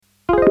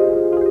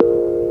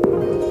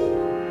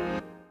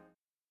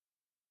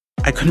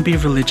I couldn't be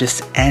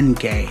religious and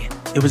gay.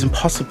 It was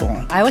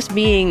impossible. I was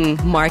being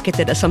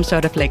marketed as some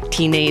sort of like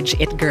teenage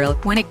it girl.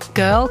 When a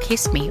girl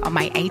kissed me on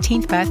my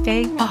 18th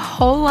birthday, a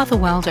whole other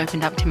world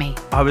opened up to me.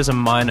 I was a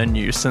minor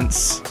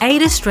nuisance.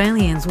 8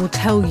 Australians will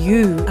tell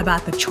you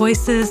about the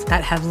choices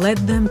that have led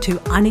them to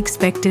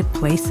unexpected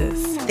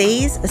places.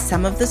 These are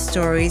some of the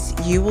stories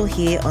you will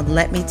hear on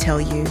Let Me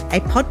Tell You, a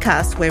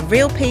podcast where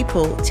real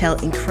people tell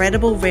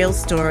incredible real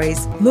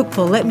stories. Look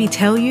for Let Me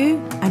Tell You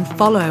and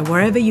follow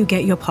wherever you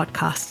get your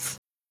podcasts.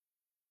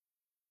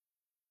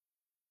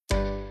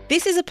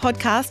 This is a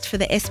podcast for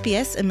the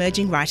SBS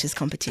Emerging Writers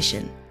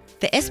Competition.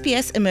 The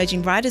SBS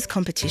Emerging Writers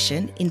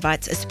Competition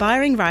invites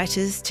aspiring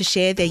writers to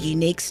share their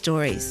unique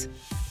stories,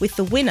 with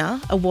the winner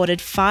awarded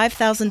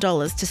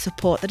 $5,000 to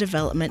support the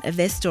development of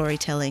their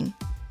storytelling.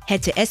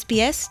 Head to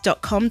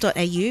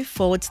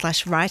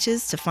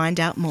sbs.com.au/writers to find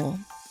out more.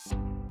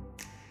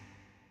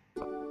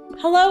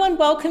 Hello and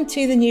welcome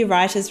to the New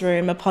Writers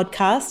Room, a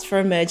podcast for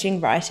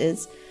emerging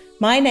writers.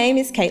 My name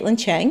is Caitlin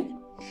Chang.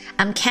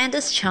 I'm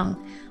Candice Chung.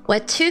 We're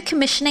 2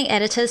 commissioning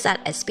editors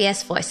at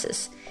SBS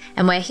Voices,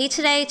 and we're here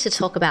today to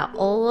talk about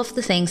all of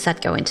the things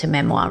that go into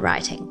memoir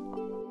writing.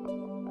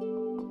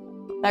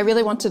 I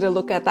really wanted to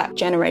look at that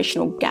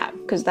generational gap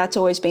because that's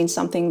always been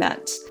something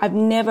that I've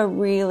never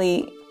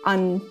really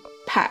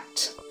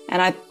unpacked.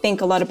 And I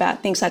think a lot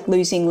about things like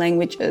losing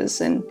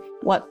languages and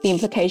what the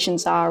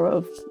implications are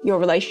of your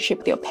relationship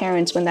with your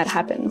parents when that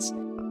happens.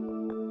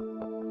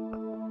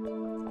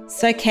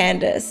 So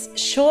Candice,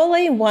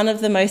 surely one of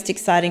the most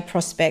exciting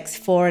prospects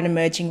for an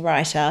emerging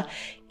writer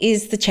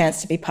is the chance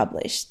to be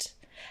published.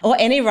 Or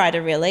any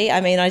writer, really.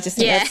 I mean, I just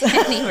think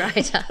any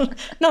writer.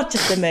 Not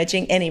just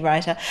emerging, any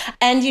writer.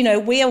 And, you know,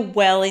 we are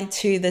well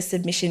into the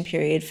submission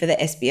period for the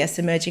SBS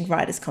Emerging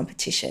Writers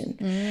Competition.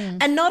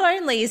 And not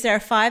only is there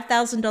a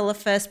 $5,000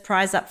 first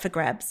prize up for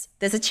grabs,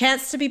 there's a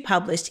chance to be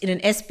published in an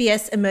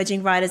SBS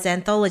Emerging Writers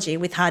anthology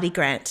with Hardy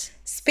Grant.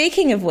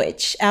 Speaking of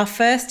which, our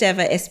first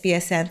ever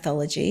SBS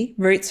anthology,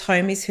 Roots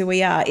Home is Who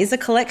We Are, is a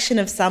collection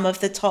of some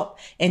of the top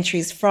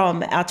entries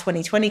from our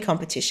 2020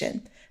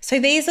 competition. So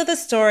these are the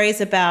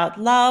stories about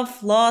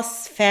love,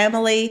 loss,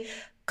 family,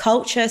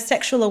 culture,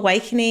 sexual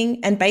awakening,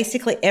 and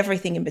basically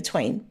everything in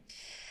between.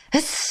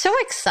 It's so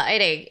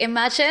exciting.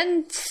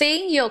 Imagine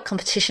seeing your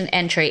competition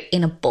entry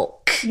in a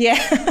book.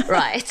 Yeah.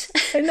 Right?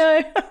 I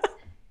know.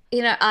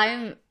 You know,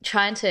 I'm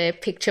trying to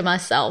picture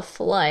myself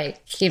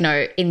like, you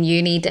know, in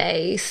uni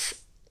days,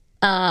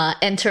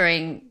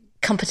 entering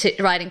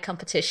writing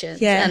competitions.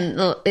 Yeah. And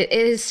it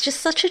is just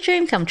such a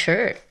dream come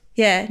true.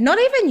 Yeah, not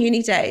even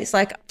uni days.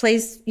 Like,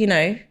 please, you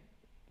know,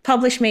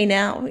 publish me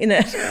now in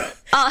an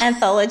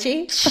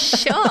anthology.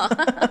 Sure.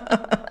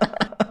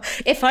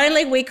 If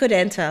only we could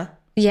enter.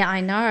 Yeah,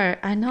 I know.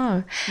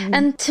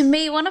 And to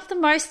me, one of the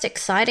most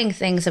exciting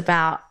things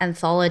about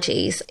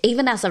anthologies,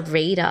 even as a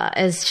reader,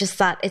 is just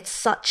that it's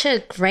such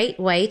a great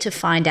way to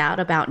find out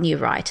about new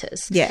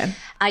writers. Yeah.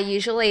 I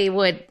usually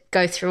would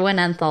go through an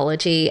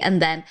anthology and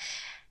then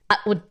I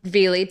would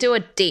really do a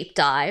deep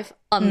dive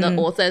on the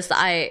authors that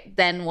I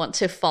then want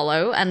to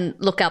follow and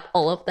look up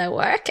all of their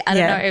work. I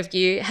don't know if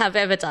you have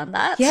ever done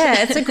that.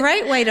 Yeah, it's a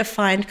great way to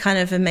find kind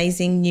of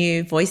amazing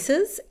new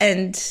voices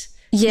and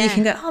you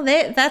can go, oh,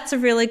 that's a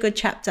really good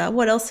chapter.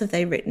 What else have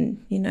they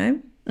written, you know?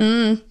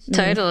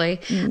 Totally.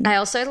 I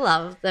also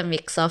love the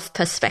mix of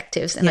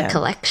perspectives in a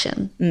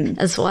collection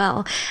as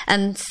well,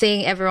 and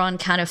seeing everyone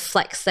kind of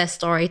flex their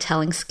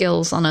storytelling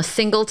skills on a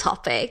single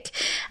topic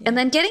and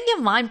then getting your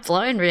mind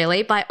blown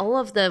really by all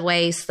of the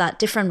ways that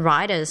different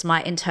writers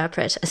might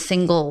interpret a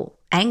single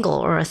angle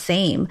or a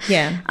theme.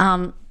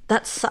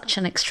 That's such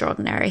an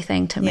extraordinary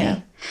thing to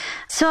me.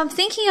 So I'm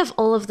thinking of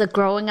all of the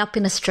Growing Up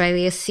in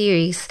Australia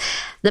series,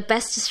 the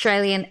best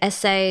Australian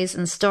essays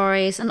and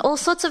stories, and all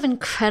sorts of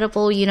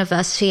incredible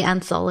university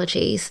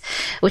anthologies,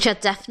 which I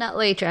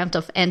definitely dreamt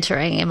of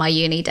entering in my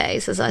uni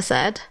days, as I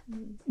said.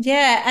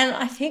 Yeah, and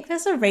I think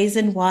there's a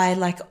reason why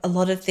like a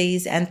lot of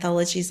these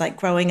anthologies like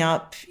Growing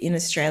Up in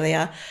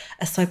Australia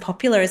are so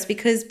popular is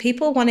because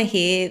people want to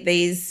hear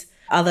these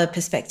other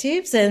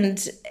perspectives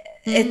and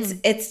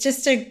it's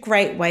just a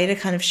great way to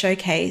kind of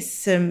showcase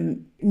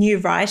some new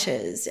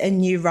writers and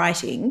new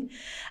writing.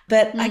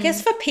 But I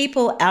guess for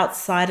people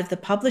outside of the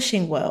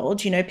publishing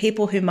world, you know,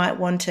 people who might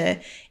want to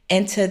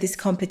enter this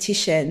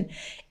competition,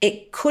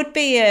 it could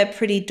be a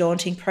pretty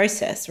daunting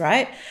process,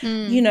 right?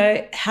 You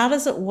know, how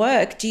does it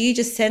work? Do you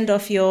just send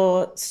off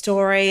your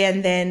story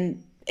and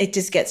then it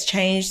just gets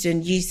changed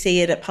and you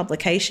see it at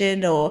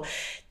publication? Or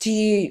do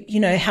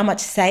you know, how much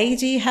say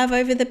do you have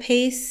over the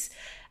piece?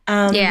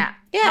 How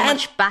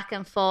much back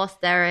and forth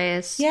there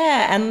is.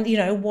 Yeah, and, you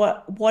know,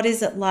 what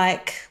is it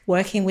like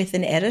working with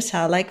an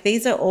editor? Like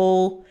these are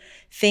all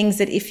things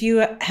that if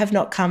you have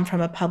not come from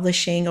a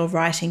publishing or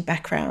writing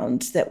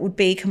background, that would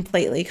be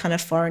completely kind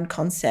of foreign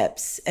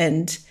concepts.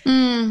 And,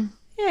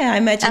 I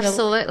imagine.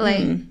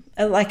 Absolutely.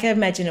 I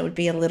imagine it would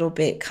be a little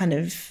bit kind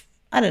of,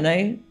 I don't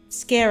know,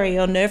 scary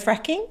or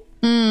nerve-wracking.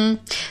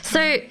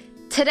 So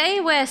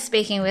Today we're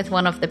speaking with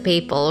one of the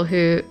people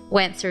who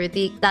went through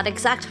that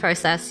exact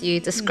process you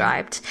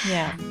described.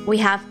 Yeah. We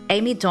have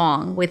Amy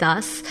Duong with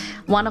us,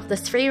 one of the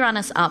 3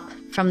 runners-up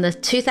from the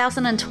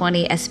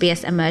 2020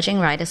 SBS Emerging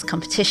Writers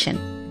Competition.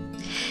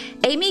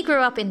 Amy grew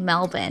up in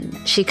Melbourne.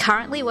 She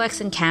currently works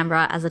in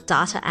Canberra as a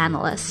data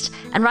analyst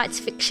and writes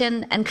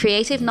fiction and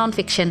creative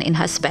non-fiction in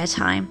her spare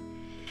time.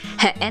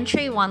 Her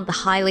entry won the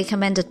highly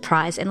commended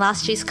prize in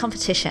last year's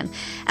competition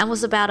and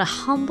was about a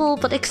humble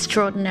but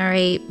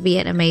extraordinary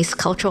Vietnamese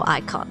cultural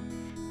icon,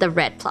 the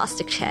red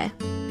plastic chair.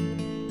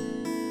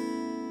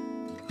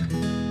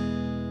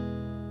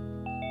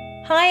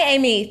 Hi,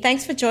 Amy.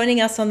 Thanks for joining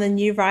us on the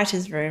New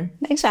Writers Room.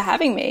 Thanks for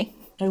having me.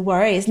 No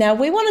worries. Now,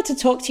 we wanted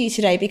to talk to you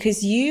today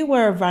because you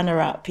were a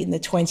runner-up in the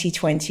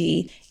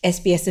 2020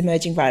 SBS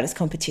Emerging Writers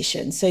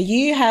Competition. So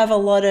you have a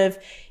lot of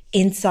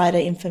insider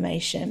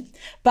information.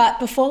 But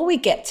before we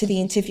get to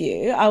the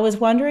interview, I was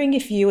wondering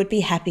if you would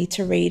be happy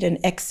to read an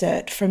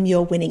excerpt from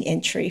your winning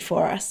entry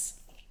for us.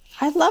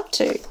 I'd love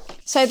to.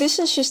 So this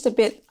is just a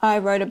bit I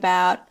wrote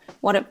about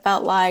what it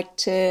felt like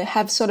to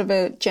have sort of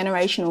a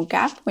generational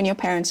gap when your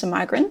parents are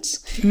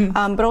migrants,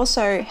 but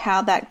also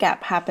how that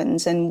gap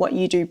happens and what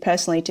you do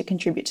personally to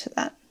contribute to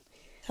that.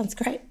 Sounds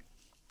great.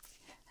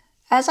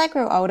 As I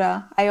grew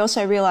older, I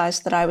also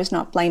realised that I was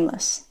not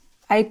blameless.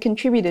 I had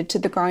contributed to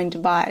the growing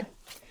divide.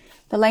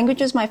 The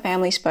languages my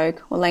family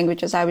spoke were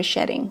languages I was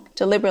shedding,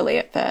 deliberately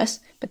at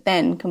first, but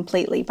then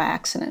completely by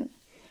accident.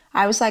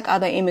 I was like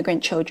other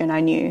immigrant children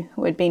I knew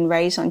who had been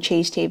raised on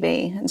Cheese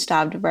TV and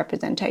starved of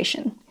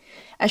representation.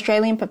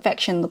 Australian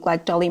perfection looked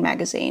like Dolly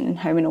magazine and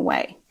Home and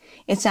Away.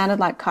 It sounded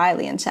like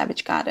Kylie and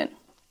Savage Garden.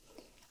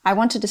 I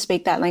wanted to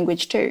speak that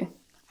language too.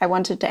 I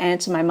wanted to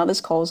answer my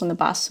mother's calls on the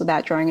bus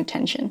without drawing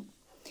attention.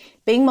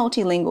 Being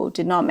multilingual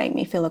did not make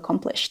me feel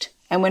accomplished.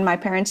 And when my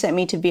parents sent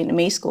me to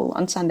Vietnamese school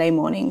on Sunday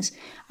mornings,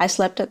 I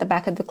slept at the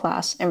back of the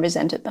class and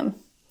resented them.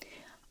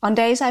 On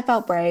days I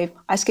felt brave,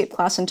 I skipped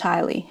class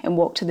entirely and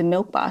walked to the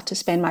milk bar to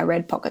spend my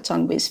red pockets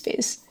on Whiz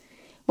Fizz.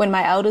 When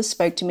my elders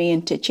spoke to me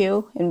in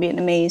Tichil, in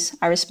Vietnamese,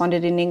 I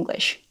responded in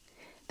English.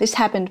 This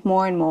happened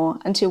more and more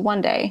until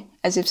one day,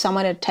 as if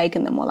someone had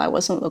taken them while I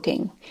wasn't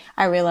looking,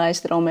 I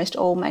realised that almost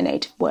all my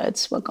native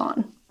words were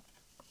gone.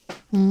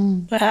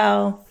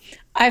 Wow.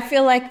 I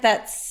feel like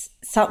that's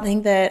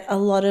something that a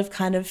lot of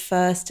kind of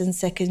first and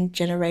second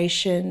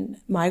generation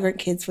migrant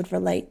kids would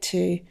relate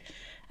to.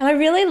 And I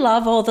really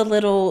love all the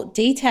little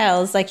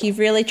details. Like, you've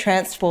really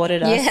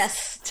transported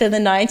us to the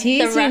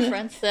 90s. The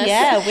references.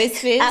 Yeah, Whiz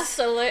Fizz.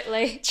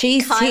 Absolutely.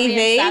 Cheese Kylie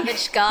TV. and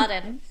Savage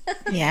Garden.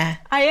 Yeah.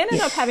 I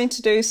ended up having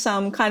to do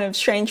some kind of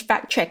strange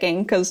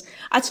fact-checking because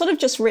I'd sort of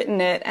just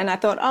written it and I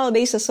thought, oh,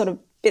 these are sort of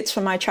bits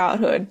from my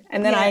childhood.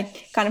 And then I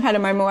kind of had a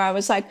moment where I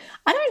was like,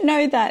 I don't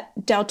know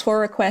that Del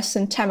Toro Quest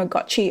and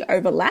Tamagotchi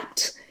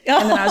overlapped.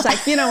 And then I was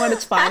like, you know what,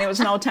 it's fine. It was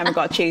an old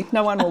Tamagotchi.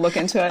 No one will look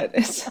into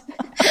it.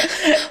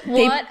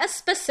 What a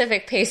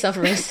specific piece of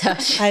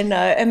research. I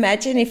know.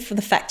 Imagine if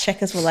the fact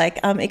checkers were like,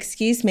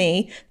 excuse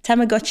me,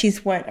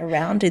 Tamagotchis weren't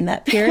around in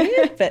that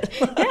period. But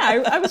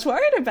yeah, I was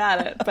worried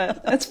about it,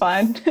 but that's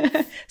fine.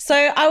 So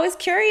I was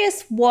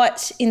curious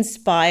what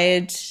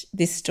inspired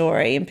this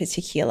story in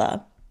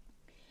particular.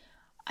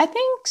 I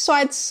think so.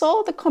 I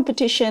saw the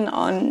competition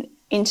on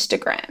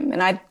Instagram,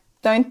 and I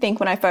don't think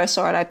when I first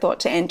saw it, I thought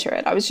to enter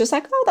it. I was just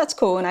like, oh, that's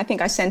cool. And I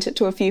think I sent it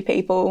to a few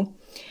people.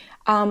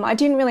 I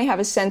didn't really have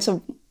a sense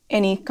of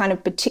any kind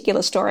of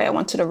particular story I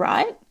wanted to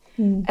write.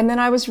 And then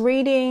I was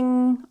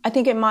reading, I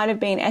think it might have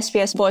been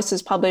SBS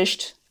Voices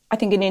published, I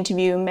think an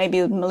interview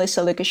maybe with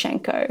Melissa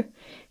Lukashenko,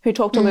 who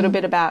talked a little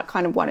bit about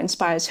kind of what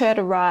inspires her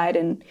to write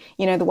and,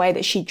 you know, the way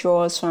that she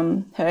draws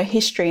from her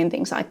history and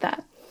things like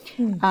that.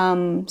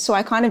 So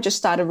I kind of just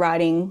started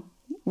writing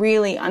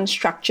really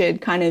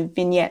unstructured kind of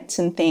vignettes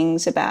and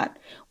things about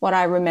what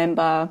I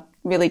remember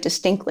really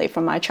distinctly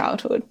from my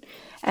childhood.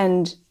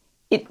 And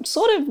it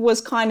sort of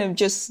was kind of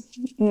just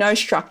no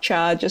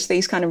structure, just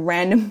these kind of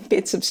random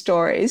bits of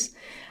stories.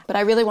 But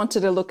I really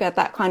wanted to look at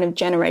that kind of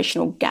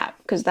generational gap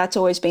because that's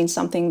always been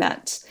something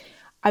that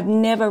I've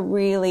never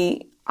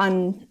really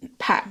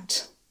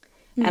unpacked.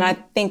 And I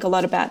think a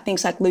lot about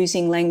things like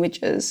losing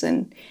languages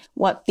and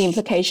what the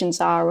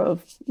implications are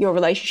of your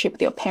relationship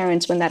with your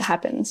parents when that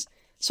happens.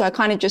 So I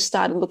kind of just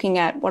started looking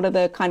at what are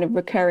the kind of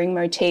recurring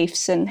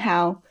motifs and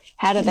how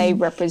do they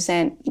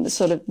represent the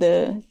sort of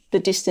the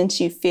distance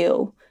you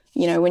feel,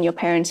 you know, when your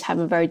parents have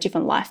a very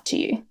different life to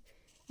you.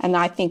 And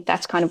I think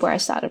that's kind of where I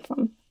started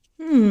from.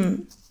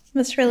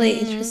 That's really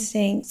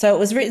interesting. So it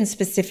was written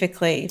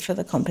specifically for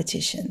the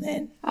competition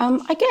then?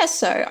 I guess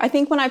so. I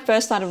think when I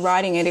first started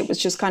writing it, it was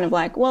just kind of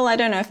like, well, I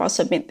don't know if I'll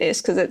submit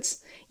this because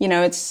it's, you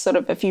know, it's sort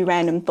of a few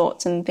random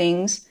thoughts and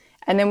things.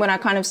 And then when I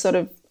kind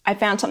of I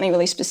found something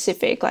really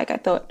specific, like I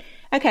thought,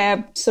 okay,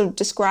 I've sort of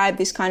described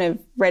this kind of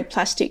red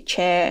plastic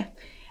chair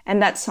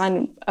and that's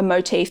kind of a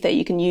motif that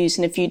you can use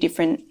in a few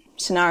different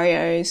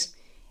scenarios.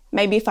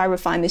 Maybe if I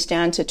refine this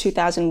down to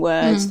 2,000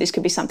 words, this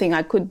could be something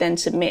I could then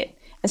submit.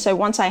 And so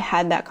once I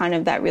had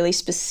that really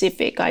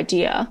specific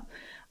idea,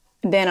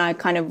 then I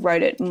kind of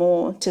wrote it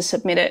more to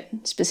submit it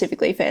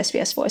specifically for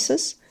SBS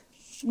Voices.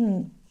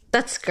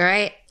 That's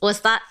great.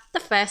 Was that the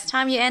first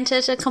time you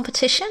entered a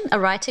competition, a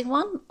writing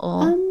one?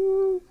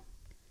 Or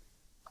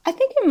I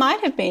think it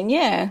might have been,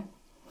 yeah.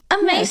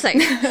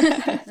 Amazing.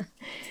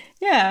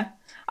 Yeah.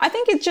 I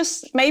think it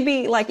just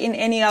maybe like in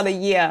any other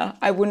year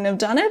I wouldn't have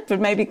done it, but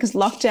maybe because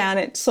lockdown,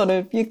 it sort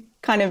of,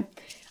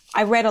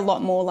 I read a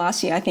lot more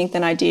last year, I think,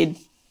 than I did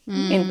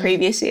in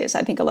previous years.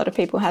 I think a lot of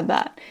people had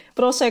that.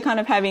 But also kind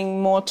of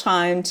having more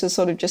time to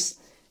sort of just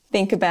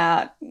think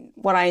about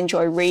what I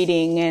enjoy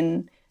reading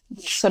and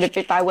sort of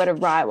if I were to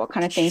write, what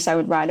kind of things I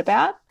would write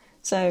about.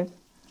 So,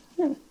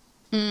 yeah.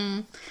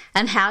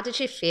 And how did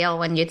you feel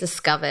when you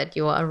discovered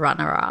you were a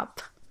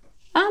runner-up?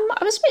 I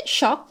was a bit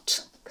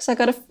shocked because I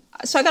got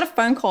a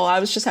phone call. I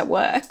was just at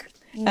work,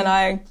 and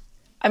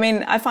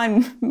I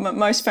find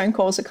most phone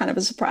calls are kind of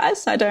a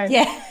surprise. I don't.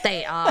 Yeah,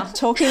 they are.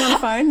 Talking on the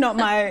phone, not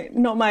my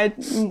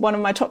one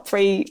of my top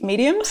 3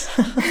 mediums.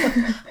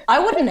 I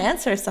wouldn't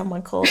answer if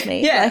someone called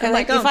me. Yeah,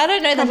 like if I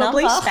don't know the number,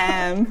 probably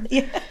spam.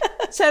 Yeah.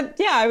 So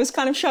yeah, I was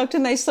kind of shocked,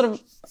 and they sort of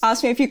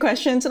asked me a few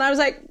questions, and I was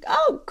like,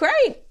 "Oh,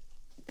 great,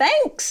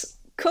 thanks,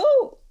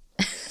 cool."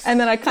 And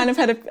then I kind of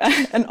had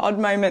an odd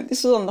moment.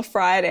 This was on the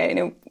Friday, and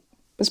it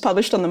was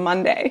published on the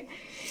Monday.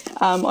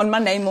 On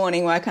Monday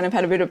morning, where I kind of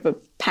had a bit of a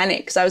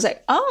panic because I was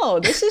like, "Oh,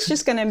 this is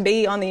just going to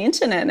be on the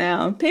internet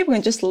now. People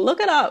can just look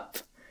it up."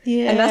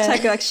 Yeah, and that's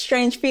like a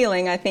strange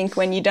feeling, I think,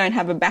 when you don't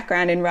have a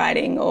background in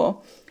writing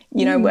or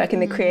work in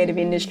the creative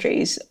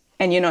industries,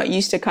 and you're not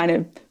used to kind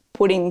of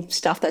putting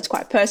stuff that's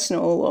quite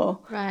personal or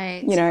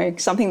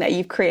something that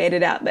you've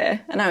created out there.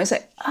 And I was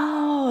like,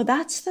 "Oh,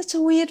 that's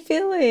a weird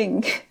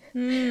feeling."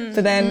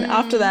 But then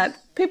after that,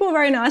 people were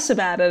very nice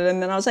about it,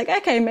 and then I was like,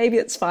 "Okay, maybe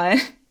it's fine."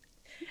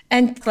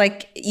 And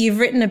like you've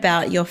written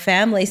about your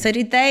family, so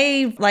did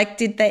they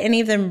any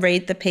of them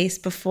read the piece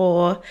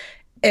before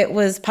it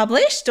was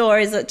published, or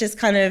is it just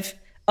kind of,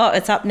 oh,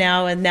 it's up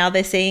now and now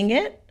they're seeing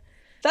it?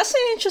 That's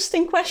an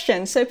interesting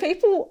question. So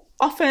people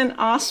often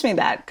ask me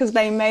that because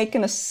they make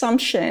an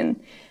assumption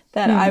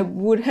that I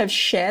would have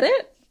shared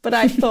it, but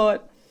I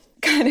thought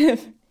kind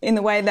of in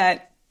the way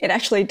that it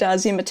actually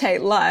does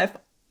imitate life,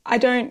 I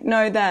don't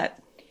know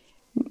that.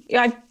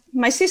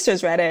 My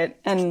sister's read it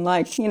and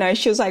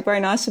she was like very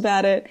nice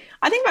about it.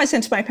 I think if I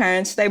sent to my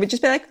parents, they would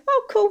just be like,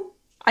 "Oh, cool."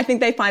 I think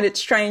they find it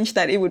strange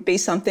that it would be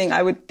something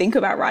I would think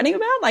about writing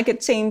about. Like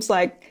it seems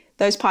like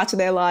those parts of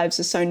their lives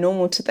are so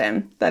normal to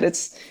them that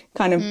it's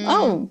kind of,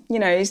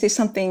 is this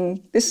something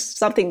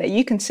that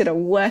you consider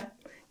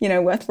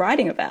worth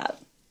writing about?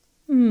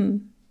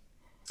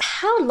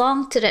 How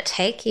long did it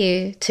take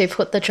you to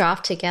put the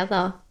draft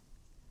together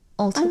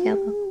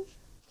altogether?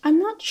 I'm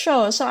not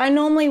sure. So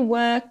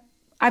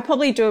I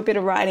probably do a bit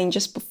of writing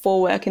just before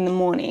work in the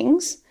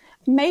mornings,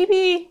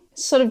 maybe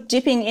sort of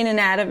dipping in and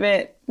out of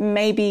it,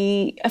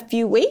 maybe a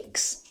few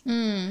weeks.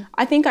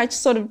 I think I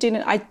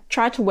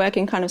tried to work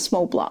in kind of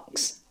small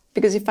blocks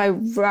because if I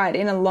write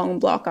in a long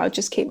block, I'll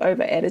just keep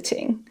over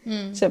editing.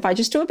 So if I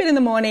just do a bit in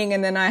the morning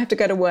and then I have to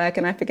go to work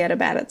and I forget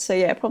about it. So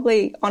yeah,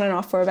 probably on and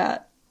off for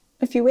about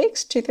a few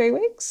weeks, 2-3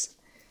 weeks.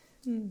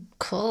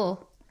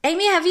 Cool.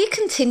 Amy, have you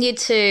continued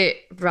to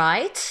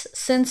write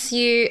since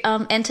you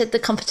entered the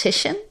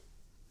competition?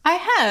 I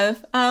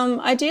have.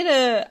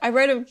 I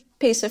wrote a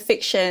piece of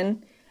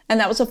fiction, and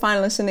that was a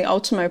finalist in the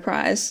Ultimo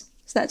Prize.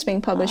 So that's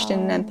being published in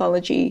an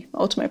anthology,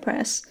 Ultimo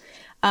Press.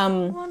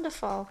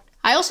 Wonderful.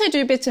 I also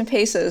do bits and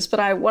pieces,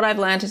 but what I've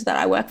learned is that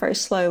I work very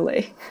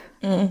slowly,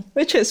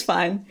 which is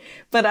fine.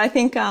 But I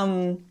think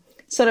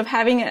sort of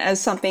having it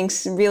as something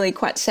really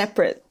quite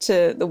separate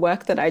to the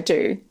work that I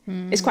do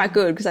is quite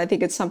good because I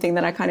think it's something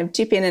that I kind of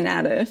dip in and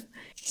out of.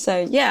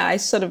 So yeah,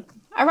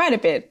 I write a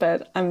bit,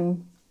 but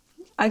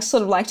I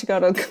sort of like to go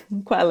at a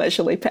quite a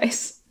leisurely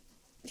pace.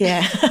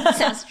 Yeah.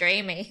 Sounds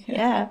dreamy.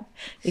 Yeah,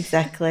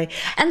 exactly.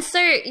 And so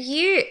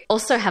you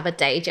also have a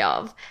day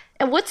job.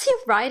 And what's your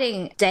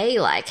writing day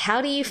like?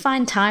 How do you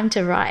find time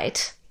to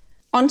write?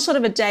 On sort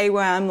of a day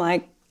where I'm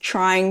like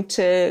trying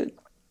to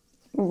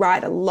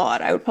write a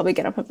lot, I would probably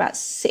get up about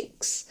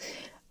 6.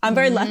 I'm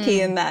very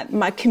lucky in that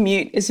my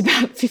commute is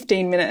about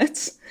 15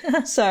 minutes.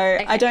 So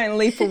okay. I don't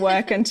leave for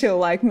work until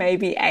like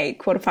maybe 8,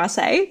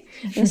 8:15.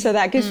 And so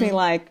that gives me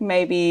like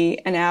maybe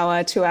an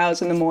hour, 2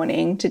 hours in the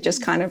morning to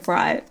just kind of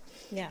write.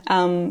 Yeah.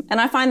 And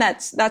I find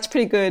that's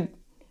pretty good.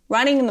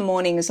 Writing in the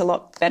morning is a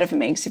lot better for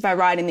me because if I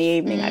write in the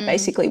evening, I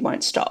basically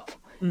won't stop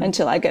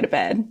until I go to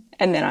bed.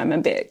 And then I'm a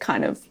bit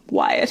kind of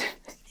wired.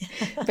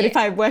 But if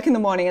I work in the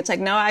morning, it's like,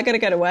 no, I got to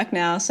go to work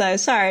now. So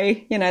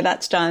sorry,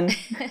 that's done.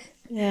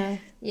 Yeah.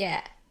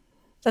 Yeah.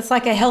 That's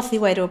like a healthy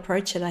way to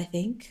approach it, I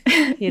think.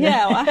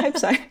 Yeah, well, I hope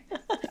so.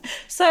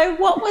 So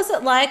what was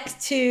it like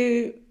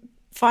to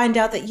find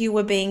out that you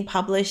were being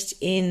published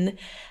in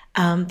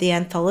the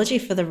anthology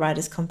for the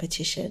Writers'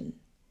 Competition?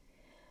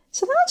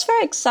 So that was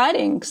very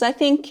exciting because I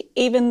think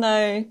even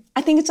though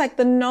I think it's like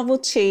the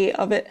novelty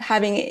of it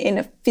having it in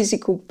a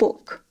physical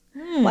book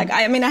Like,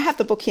 I mean, I have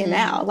the book here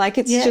now. Like,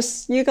 it's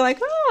just, you go like,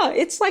 oh,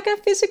 it's like a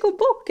physical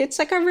book. It's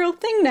like a real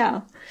thing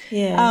now.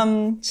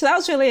 Yeah. So that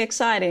was really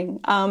exciting.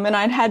 And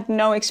I'd had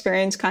no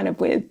experience kind of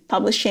with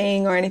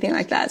publishing or anything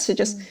like that. So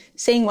just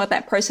seeing what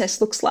that process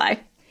looks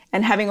like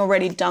and having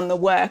already done the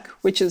work,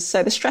 which is,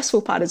 so the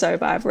stressful part is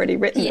over. I've already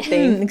written the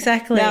thing.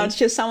 Exactly. Now it's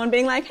just someone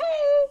being like, hey,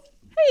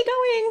 how you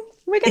going?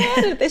 We're going to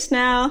edit this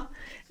now.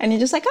 And you're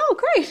just like, oh,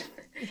 great.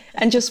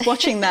 And just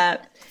watching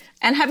that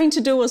and having to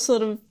do a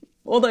sort of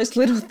all those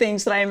little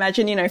things that I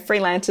imagine, you know,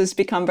 freelancers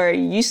become very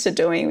used to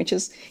doing, which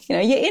is, you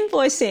know, you're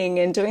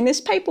invoicing and doing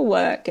this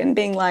paperwork and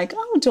being like,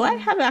 oh, do I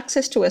have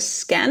access to a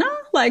scanner?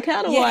 Like,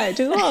 how do I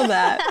do all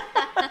that?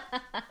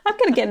 I've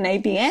got to get an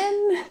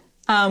ABN.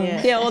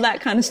 All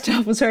that kind of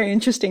stuff was very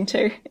interesting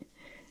too.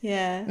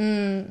 Yeah.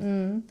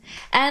 And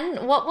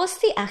what was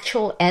the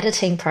actual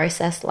editing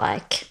process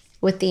like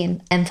with the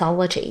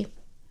anthology?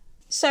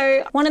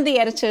 So one of the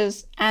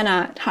editors,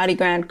 Anna at Hardy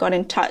Grant, got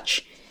in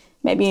touch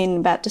maybe in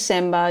about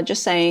December,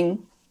 just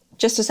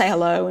to say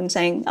hello and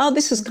saying, oh,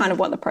 this is kind of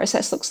what the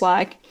process looks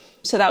like.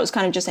 So that was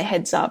kind of just a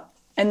heads up.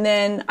 And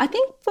then I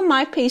think for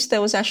my piece,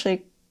 there was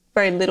actually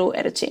very little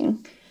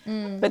editing,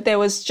 but there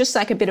was just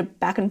like a bit of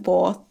back and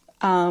forth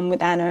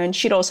with Anna. And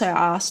she'd also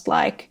asked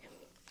like,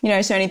 you know,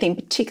 is there anything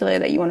particular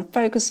that you want to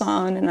focus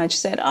on? And I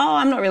just said, oh,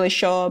 I'm not really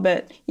sure,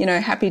 but, you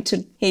know, happy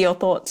to hear your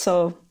thoughts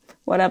or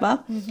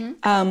whatever.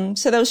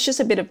 So there was just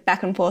a bit of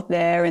back and forth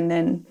there, and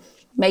then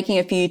making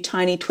a few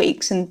tiny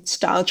tweaks and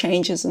style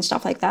changes and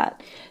stuff like that.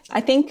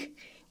 I think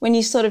when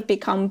you sort of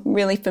become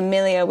really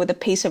familiar with a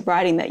piece of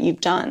writing that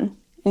you've done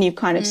and you've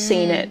kind of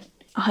seen it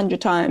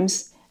 100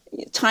 times,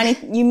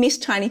 you miss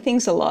tiny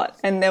things a lot.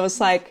 And there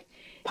was like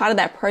part of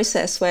that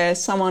process where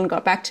someone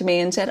got back to me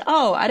and said,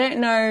 oh, I don't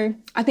know,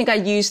 I think I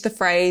used the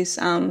phrase,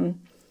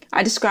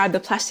 I described the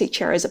plastic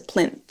chair as a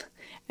plinth.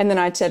 And then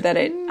I'd said that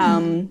it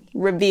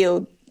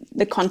revealed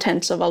the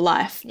contents of a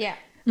life. Yeah.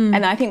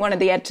 And I think one of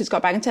the editors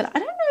got back and said, I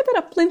don't know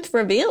that a plinth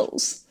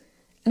reveals.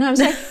 And I was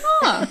like,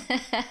 I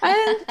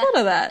hadn't thought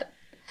of that.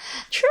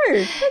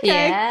 True. Okay.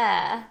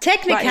 Yeah.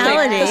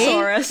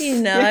 Technicality,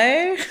 you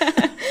know.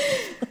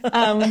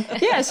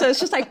 So it's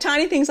just like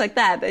tiny things like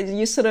that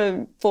you're sort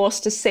of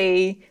forced to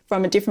see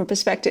from a different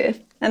perspective.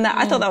 And that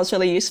I thought that was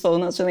really useful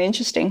and that was really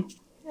interesting.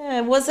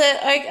 Yeah, was it,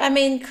 I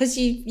mean, because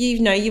you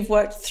know, you've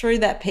worked through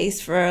that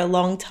piece for a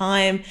long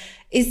time.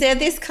 Is there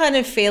this kind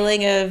of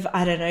feeling of,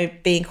 I don't know,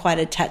 being quite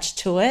attached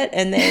to it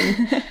and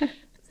then,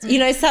 you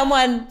know,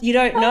 someone you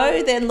don't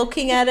know, then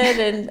looking at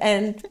it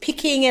and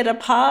picking it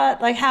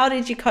apart? Like, how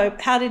did you cope?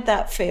 How did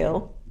that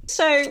feel?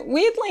 So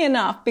weirdly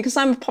enough, because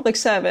I'm a public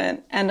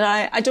servant and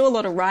I do a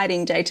lot of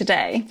writing day to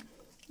day,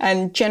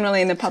 and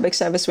generally in the public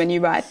service when you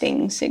write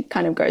things, it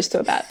kind of goes to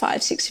about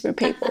 5-6 different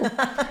people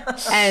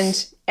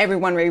and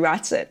everyone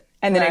rewrites it.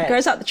 And then it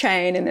goes up the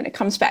chain and then it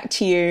comes back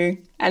to you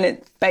and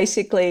it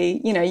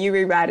basically, you know, you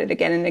rewrite it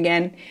again and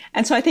again.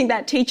 And so I think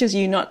that teaches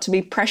you not to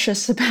be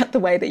precious about the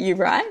way that you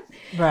write.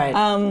 Right.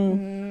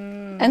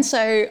 And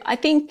so I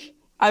think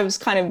I was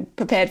kind of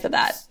prepared for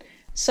that.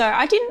 So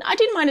I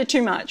didn't mind it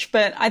too much,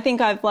 but I think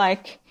I've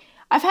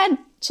had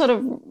sort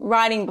of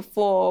writing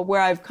before where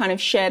I've kind of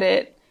shared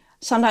it,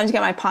 sometimes get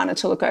my partner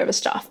to look over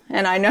stuff.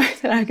 And I know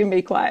that I can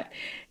be quite,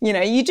 you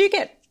know, you do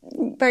get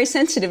very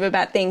sensitive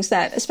about things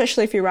that,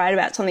 especially if you write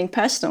about something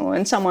personal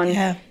and someone,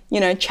 you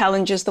know,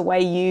 challenges the way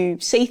you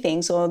see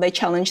things or they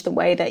challenge the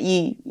way that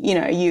you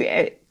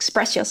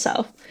express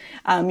yourself.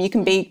 You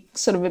can be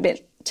sort of a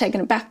bit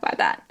taken aback by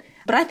that.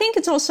 But I think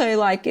it's also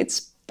like, it's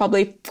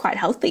probably quite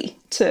healthy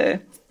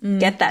to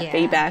get that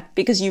feedback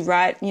because you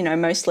write, you know,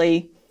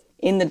 mostly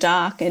in the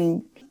dark,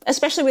 and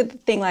especially with a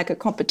thing like a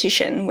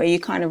competition where you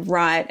kind of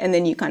write and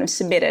then you kind of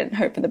submit it and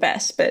hope for the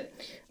best. But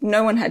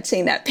no one had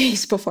seen that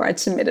piece before I'd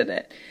submitted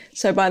it.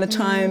 So by the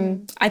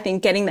time, I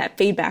think getting that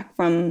feedback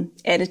from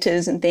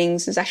editors and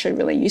things is actually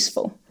really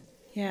useful.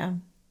 Yeah.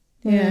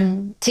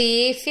 Do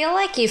you feel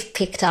like you've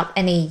picked up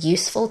any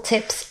useful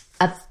tips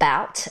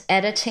about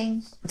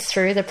editing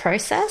through the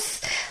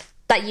process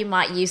that you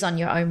might use on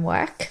your own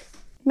work?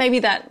 Maybe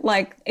that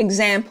like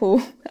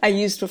example I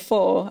used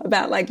before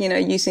about like, you know,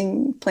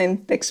 using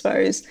plinth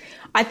expose.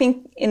 I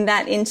think in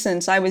that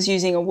instance, I was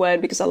using a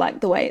word because I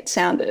liked the way it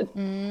sounded.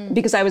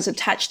 Because I was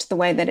attached to the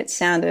way that it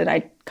sounded.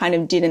 I kind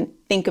of didn't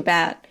think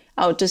about,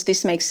 oh, does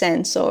this make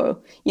sense? Or,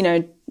 you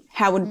know,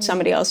 how would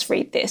somebody else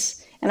read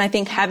this? And I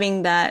think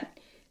having that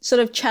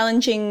sort of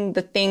challenging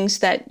the things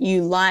that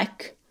you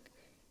like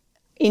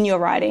in your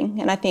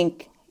writing, and I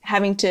think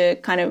having to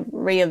kind of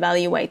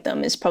reevaluate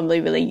them is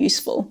probably really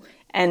useful.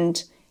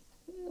 And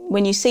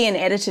when you see an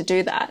editor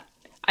do that,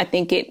 I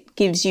think it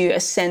gives you a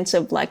sense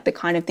of like the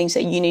kind of things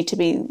that you need to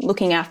be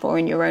looking out for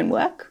in your own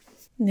work.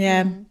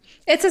 Yeah.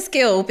 It's a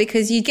skill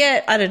because you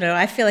get, I don't know,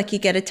 I feel like you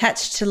get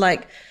attached to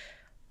like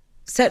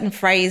certain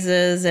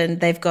phrases and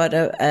they've got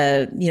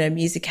a you know,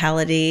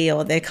 musicality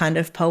or they're kind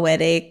of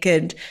poetic,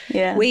 and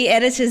we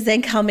editors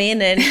then come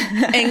in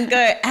and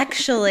go,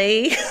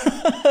 actually,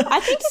 I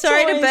think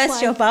sorry to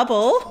burst your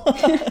bubble.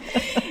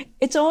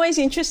 It's always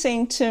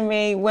interesting to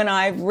me when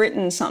I've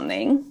written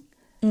something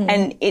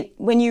And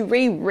when you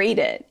reread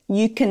it,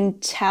 you can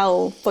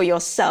tell for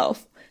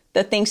yourself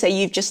the things that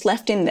you've just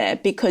left in there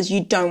because you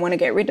don't want to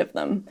get rid of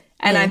them.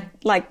 And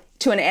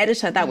to an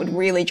editor, that would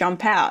really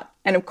jump out.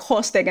 And of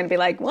course, they're going to be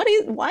like,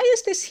 why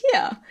is this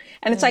here?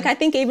 And it's like, I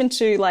think even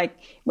to like,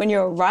 when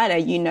you're a writer,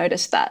 you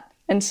notice that.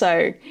 And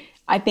so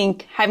I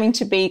think having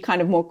to be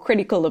kind of more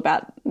critical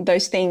about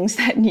those things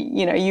that,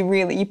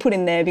 you put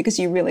in there because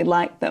you really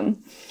like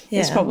them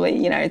is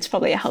probably, it's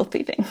probably a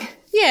healthy thing.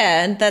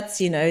 Yeah, and that's,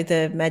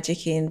 the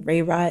magic in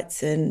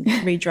rewrites and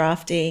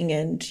redrafting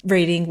and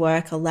reading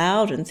work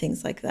aloud and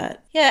things like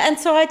that. Yeah, and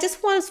so I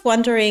just was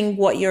wondering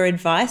what your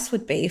advice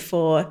would be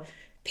for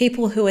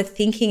people who are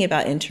thinking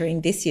about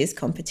entering this year's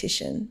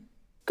competition.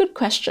 Good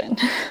question.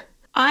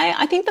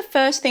 I think the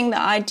first thing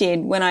that I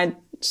did when I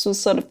was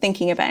sort of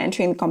thinking about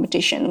entering the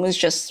competition was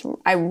just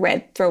I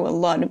read through a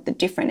lot of the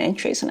different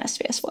entries on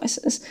SBS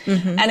Voices.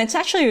 And it's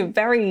actually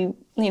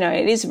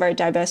it is a very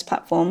diverse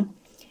platform.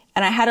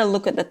 And I had a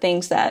look at the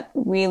things that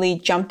really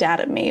jumped out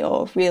at me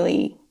or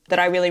that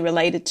I really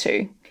related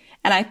to.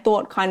 And I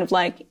thought kind of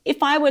like,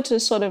 if I were to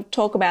sort of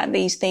talk about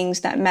these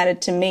things that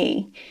mattered to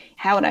me,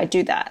 how would I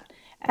do that?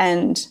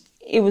 And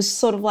it was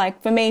sort of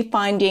like, for me,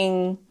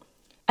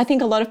 I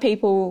think a lot of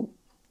people,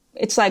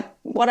 it's like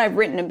what I've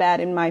written about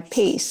in my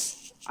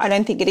piece, I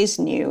don't think it is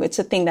new. It's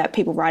a thing that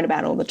people write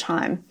about all the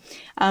time.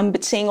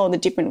 But seeing all the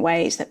different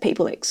ways that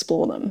people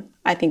explore them,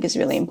 I think is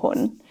really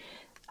important.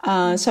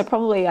 So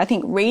probably I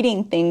think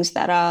reading things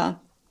that are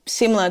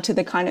similar to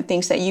the kind of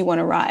things that you want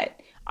to write.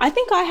 I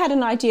think I had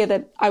an idea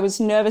that I was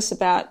nervous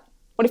about.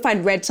 What if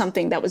I'd read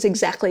something that was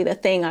exactly the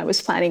thing I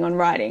was planning on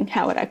writing?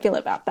 How would I feel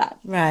about that?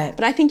 Right.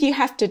 But I think you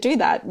have to do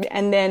that.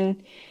 And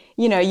then,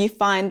 you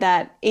find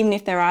that even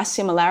if there are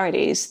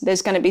similarities,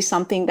 there's going to be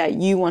something that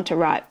you want to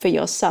write for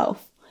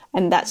yourself.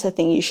 And that's the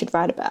thing you should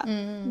write about.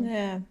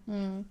 Yeah.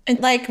 And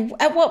like,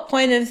 at what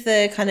point of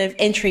the kind of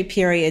entry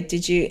period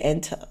did you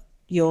enter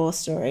your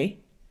story?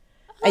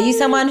 Are you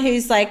someone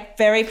who's like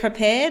very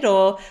prepared,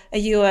 or are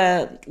you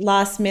a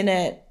last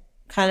minute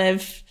kind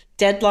of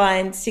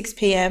deadline, 6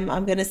 p.m,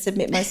 I'm going to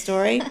submit my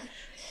story?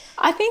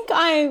 I think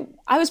I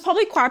was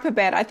probably quite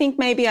prepared. I think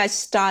maybe I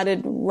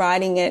started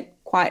writing it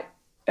quite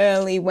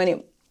early when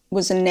it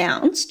was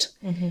announced,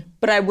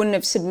 but I wouldn't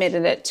have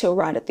submitted it till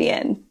right at the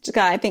end.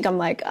 I think I'm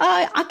like,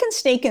 I can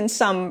sneak in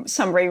some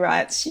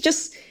rewrites.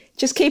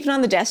 Just keep it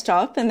on the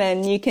desktop and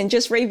then you can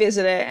just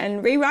revisit it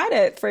and rewrite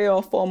it 3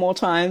 or 4 more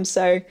times.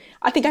 So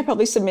I think I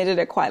probably submitted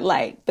it quite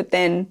late, but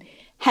then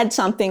had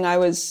something I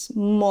was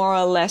more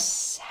or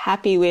less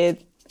happy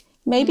with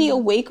maybe a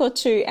week or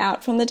 2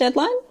 out from the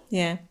deadline.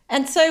 Yeah.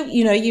 And so,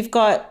 you've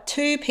got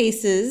 2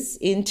 pieces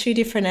in 2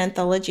 different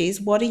anthologies.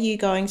 What are you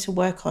going to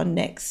work on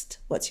next?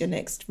 What's your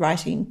next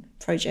writing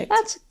project?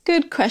 That's a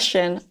good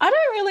question. I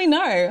don't really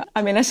know.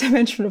 I mean, as I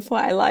mentioned before,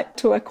 I like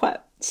to work quite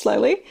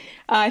slowly.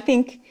 I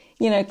think,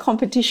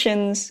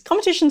 competitions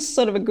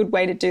sort of a good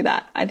way to do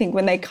that. I think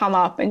when they come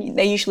up, and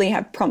they usually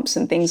have prompts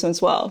and things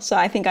as well. So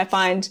I think I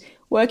find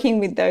working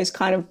with those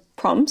kind of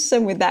prompts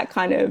and with that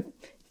kind of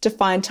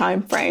defined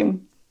time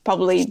frame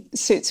probably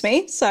suits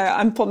me. So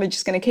I'm probably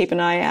just going to keep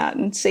an eye out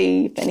and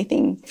see if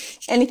anything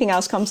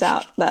else comes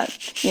out that,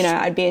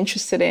 I'd be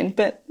interested in.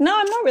 But no,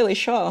 I'm not really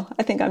sure.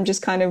 I think I'm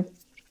just going to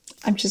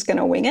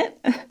wing it.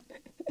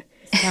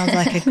 Sounds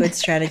like a good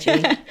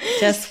strategy.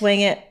 Just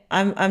wing it.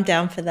 I'm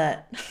down for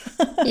that.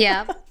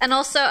 Yeah. And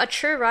also a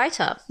true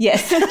writer.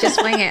 Yes.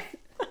 Just wing it.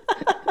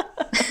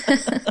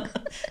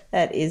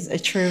 That is a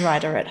true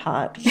writer at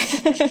heart.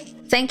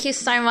 Thank you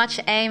so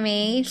much,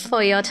 Amy,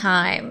 for your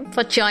time,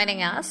 for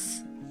joining us.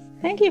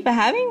 Thank you for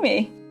having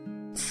me.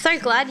 So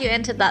glad you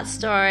entered that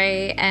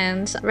story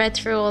and read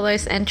through all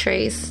those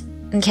entries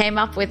and came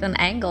up with an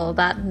angle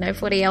that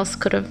nobody else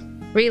could have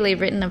really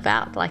written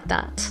about like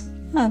that.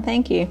 Oh,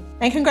 thank you.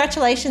 And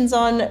congratulations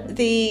on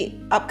the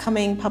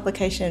upcoming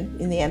publication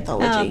in the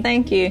anthology. Oh,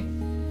 thank you.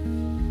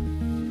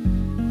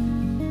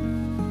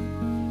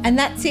 And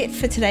that's it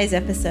for today's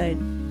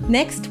episode.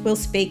 Next, we'll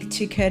speak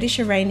to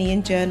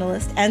Kurdish-Iranian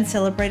journalist and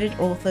celebrated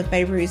author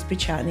Behrooz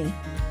Boochani.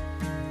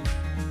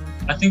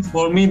 I think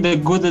for me, the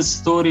good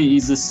story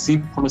is a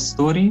simple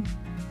story,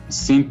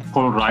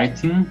 simple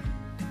writing,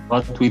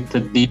 but with a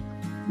deep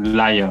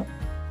layer.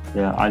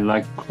 Yeah, I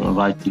like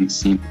writing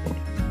simple.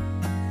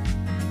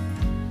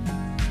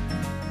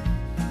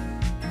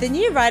 The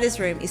New Writers'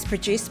 Room is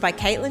produced by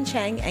Caitlin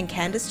Chang and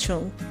Candice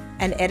Chung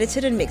and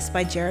edited and mixed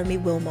by Jeremy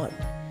Wilmot.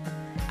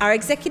 Our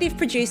executive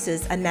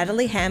producers are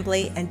Natalie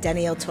Hambley and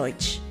Danielle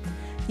Teutsch.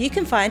 You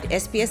can find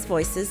SBS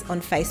Voices on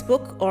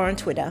Facebook or on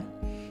Twitter.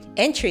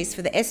 Entries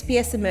for the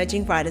SBS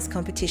Emerging Writers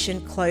Competition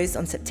close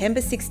on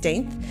September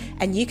 16th,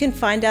 and you can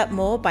find out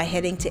more by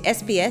heading to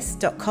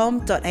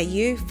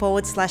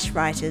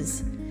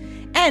sbs.com.au/writers.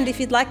 And if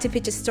you'd like to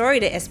pitch a story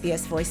to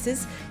SBS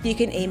Voices, you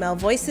can email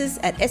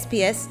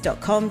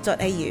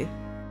voices@sbs.com.au.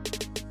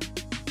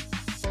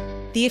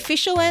 The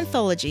official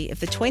anthology of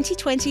the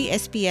 2020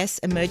 SBS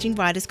Emerging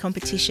Writers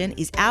Competition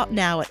is out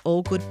now at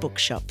all good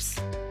bookshops.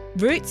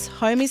 Roots,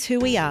 Home is Who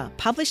We Are,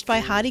 published by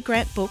Hardy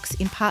Grant Books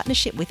in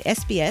partnership with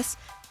SBS,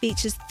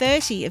 features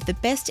 30 of the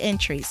best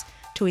entries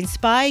to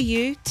inspire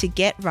you to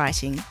get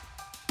writing.